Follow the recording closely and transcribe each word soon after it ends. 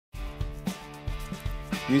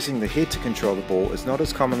Using the head to control the ball is not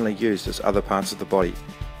as commonly used as other parts of the body,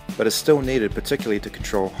 but is still needed particularly to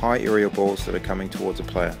control high aerial balls that are coming towards a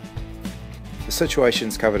player. The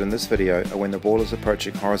situations covered in this video are when the ball is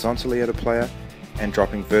approaching horizontally at a player and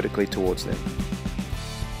dropping vertically towards them.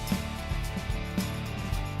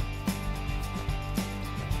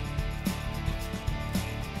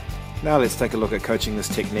 Now let's take a look at coaching this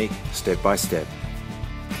technique step by step.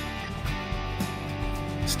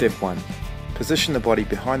 Step 1. Position the body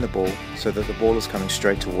behind the ball so that the ball is coming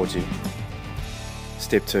straight towards you.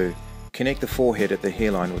 Step 2. Connect the forehead at the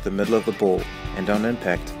hairline with the middle of the ball, and on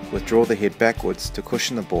impact, withdraw the head backwards to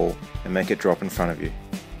cushion the ball and make it drop in front of you.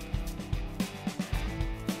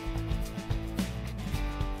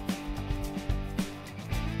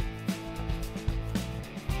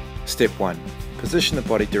 Step 1. Position the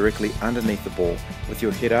body directly underneath the ball with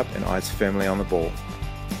your head up and eyes firmly on the ball.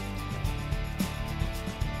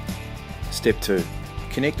 Step 2.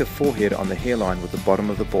 Connect the forehead on the hairline with the bottom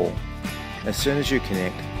of the ball. As soon as you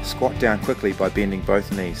connect, squat down quickly by bending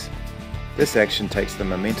both knees. This action takes the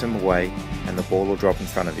momentum away and the ball will drop in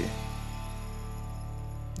front of you.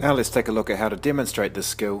 Now let's take a look at how to demonstrate this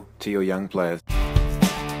skill to your young players.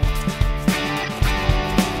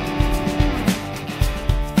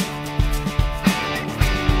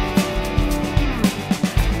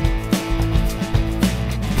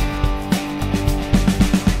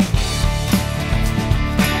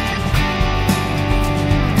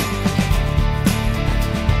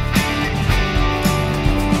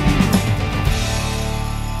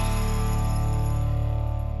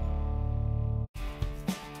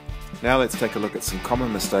 Now let's take a look at some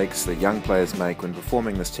common mistakes that young players make when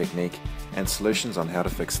performing this technique and solutions on how to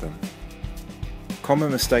fix them.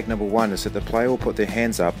 Common mistake number 1 is that the player will put their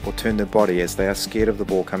hands up or turn their body as they are scared of the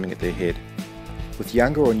ball coming at their head. With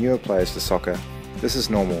younger or newer players to soccer, this is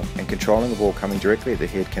normal, and controlling the ball coming directly at their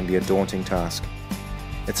head can be a daunting task.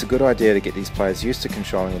 It's a good idea to get these players used to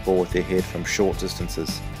controlling the ball with their head from short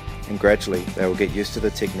distances, and gradually they will get used to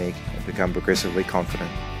the technique and become progressively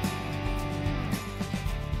confident.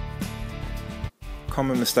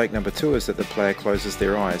 Common mistake number 2 is that the player closes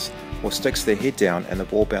their eyes or sticks their head down and the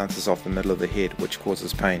ball bounces off the middle of the head, which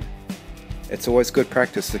causes pain. It's always good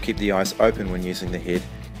practice to keep the eyes open when using the head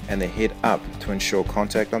and the head up to ensure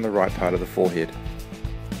contact on the right part of the forehead.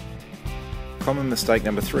 Common mistake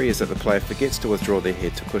number 3 is that the player forgets to withdraw their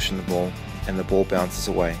head to cushion the ball and the ball bounces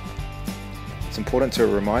away. It's important to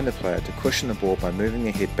remind the player to cushion the ball by moving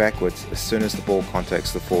their head backwards as soon as the ball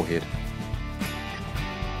contacts the forehead.